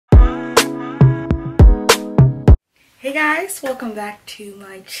Hey guys, welcome back to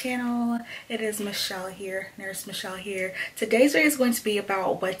my channel. It is Michelle here, Nurse Michelle here. Today's video is going to be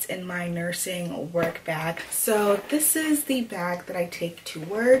about what's in my nursing work bag. So this is the bag that I take to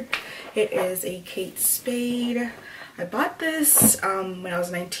work. It is a Kate Spade. I bought this when I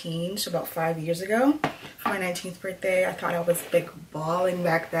was 19, so about 5 years ago. For my 19th birthday, I thought I was big balling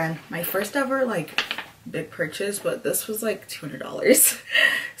back then. My first ever big purchase, but this was like $200.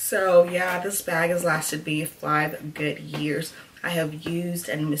 So yeah, this bag has lasted me 5 good years. I have used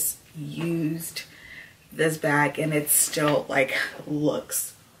and misused this bag and it still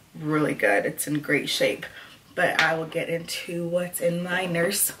looks really good. It's in great shape. But I will get into what's in my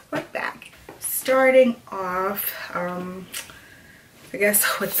nurse work bag. Starting off, I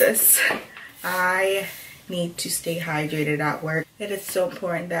guess with this, I need to stay hydrated at work. It is so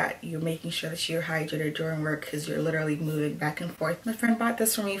important that you're making sure that you're hydrated during work because you're literally moving back and forth. My friend bought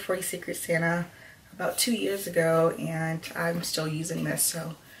this for me for a Secret Santa about 2 years ago and I'm still using this,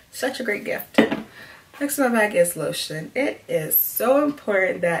 so such a great gift. Next in my bag is lotion. It is so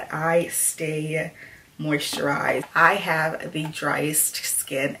important that I stay moisturized. I have the driest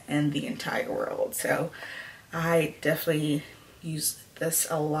skin in the entire world, so I definitely use this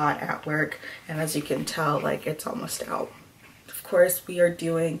a lot at work, and as you can tell, it's almost out. Of course, we are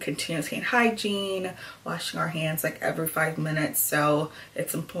doing continuous hand hygiene, washing our hands every 5 minutes, so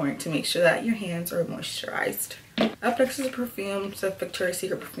it's important to make sure that your hands are moisturized. Up next is a perfume. So Victoria's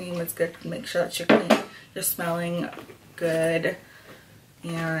Secret perfume. It's good to make sure that you're clean, you're smelling good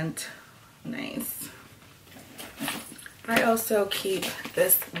and nice. I also keep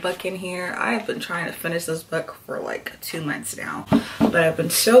this book in here. I have been trying to finish this book for 2 months now, but I've been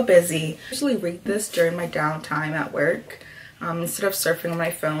so busy. I usually read this during my downtime at work. Instead of surfing on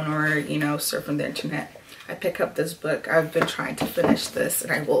my phone or, surfing the internet, I pick up this book. I've been trying to finish this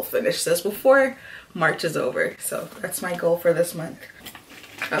and I will finish this before March is over. So that's my goal for this month.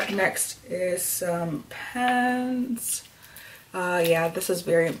 Up next is some pens. Yeah, this is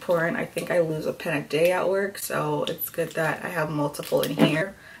very important. I think I lose a pen a day at work, so it's good that I have multiple in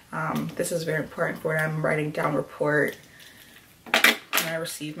here. This is very important for when I'm writing down report when I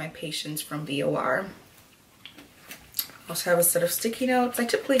receive my patients from the OR. I also have a set of sticky notes. I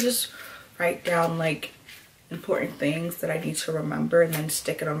typically just write down important things that I need to remember and then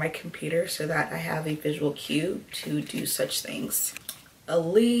stick it on my computer so that I have a visual cue to do such things. A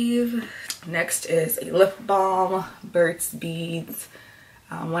leave. Next is a lip balm, Burt's Beads.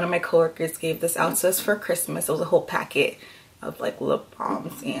 One of my coworkers gave this out to us for Christmas. It was a whole packet of lip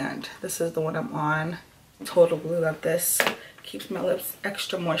balms, and this is the one I'm on. Total blue of this. Keeps my lips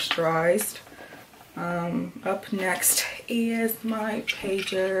extra moisturized. Up next is my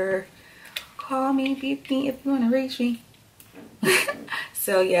pager. Call me, beep me if you want to reach me.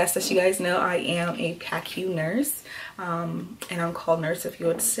 So yes, as you guys know, I am a PACU nurse, and on-call nurse, if you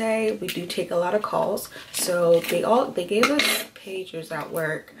would say. We do take a lot of calls, so they gave us pagers at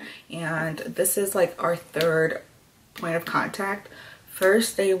work, and this is our third point of contact.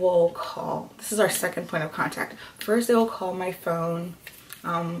 First they will call, this is our second point of contact. First they will call my phone.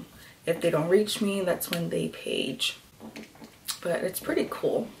 If they don't reach me, that's when they page. But it's pretty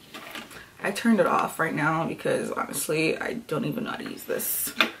cool. I turned it off right now because honestly, I don't even know how to use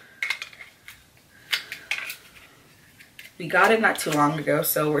this. We got it not too long ago,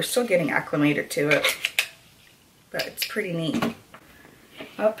 so we're still getting acclimated to it, but it's pretty neat.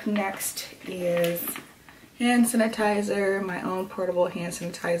 Up next is hand sanitizer, my own portable hand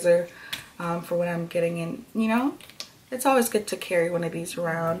sanitizer for when I'm getting in, it's always good to carry one of these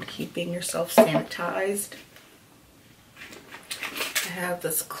around, keeping yourself sanitized. I have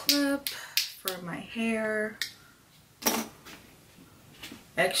this clip for my hair,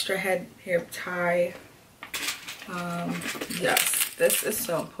 extra hair tie. Yes, this is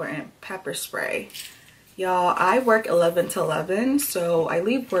so important. Pepper spray. Y'all, I work 11 to 11, so I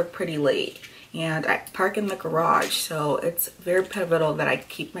leave work pretty late and I park in the garage, so it's very pivotal that I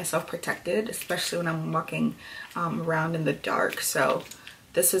keep myself protected, especially when I'm walking around in the dark. So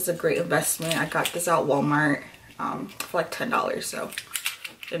this is a great investment. I got this out Walmart for $10, so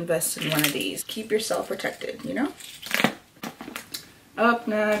invest in one of these. Keep yourself protected, Up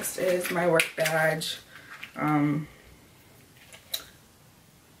next is my work badge. I'm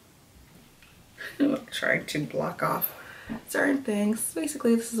trying to block off certain things.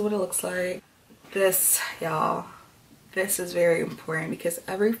 Basically, this is what it looks like. This, y'all, this is very important because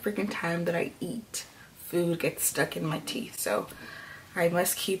every freaking time that I eat, food gets stuck in my teeth. So I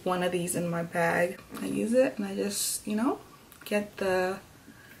must keep one of these in my bag. I use it and I just, get the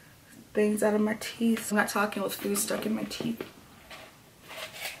things out of my teeth. I'm not talking with food stuck in my teeth.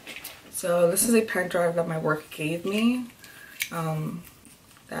 So this is a pen drive that my work gave me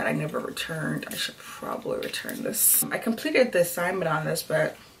that I never returned. I should probably return this. I completed the assignment on this,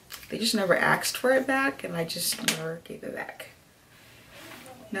 but they just never asked for it back, and I just never gave it back.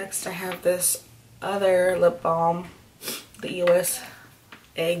 Next, I have this other lip balm, the EOS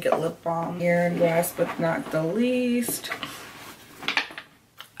Egg Lip Balm. Here, and last but not the least,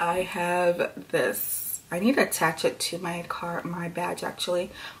 I have this. I need to attach it to my badge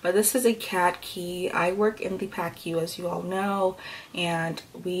actually, but this is a CAD key. I work in the PACU, as you all know, and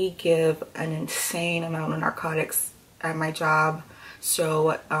we give an insane amount of narcotics at my job.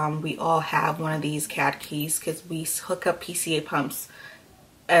 So we all have one of these CAD keys because we hook up PCA pumps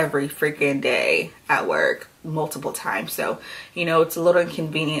every freaking day at work multiple times. So, you know, it's a little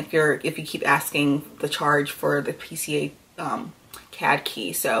inconvenient if you keep asking the charge for the PCA CAD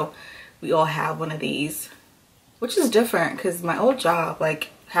key. So we all have one of these, which is different because my old job, like,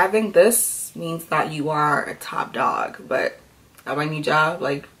 having this means that you are a top dog, but at my new job,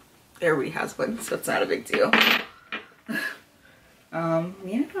 like, everybody has one, so it's not a big deal.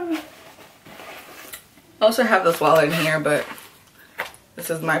 Yeah. I also have this wallet in here, but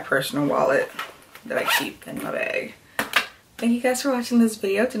this is my personal wallet that I keep in my bag. Thank you guys for watching this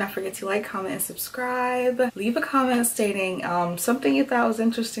video. Do not forget to like, comment, and subscribe. Leave a comment stating something you thought was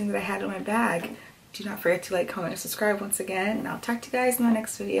interesting that I had in my bag. Do not forget to like, comment, and subscribe once again. And I'll talk to you guys in my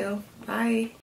next video. Bye.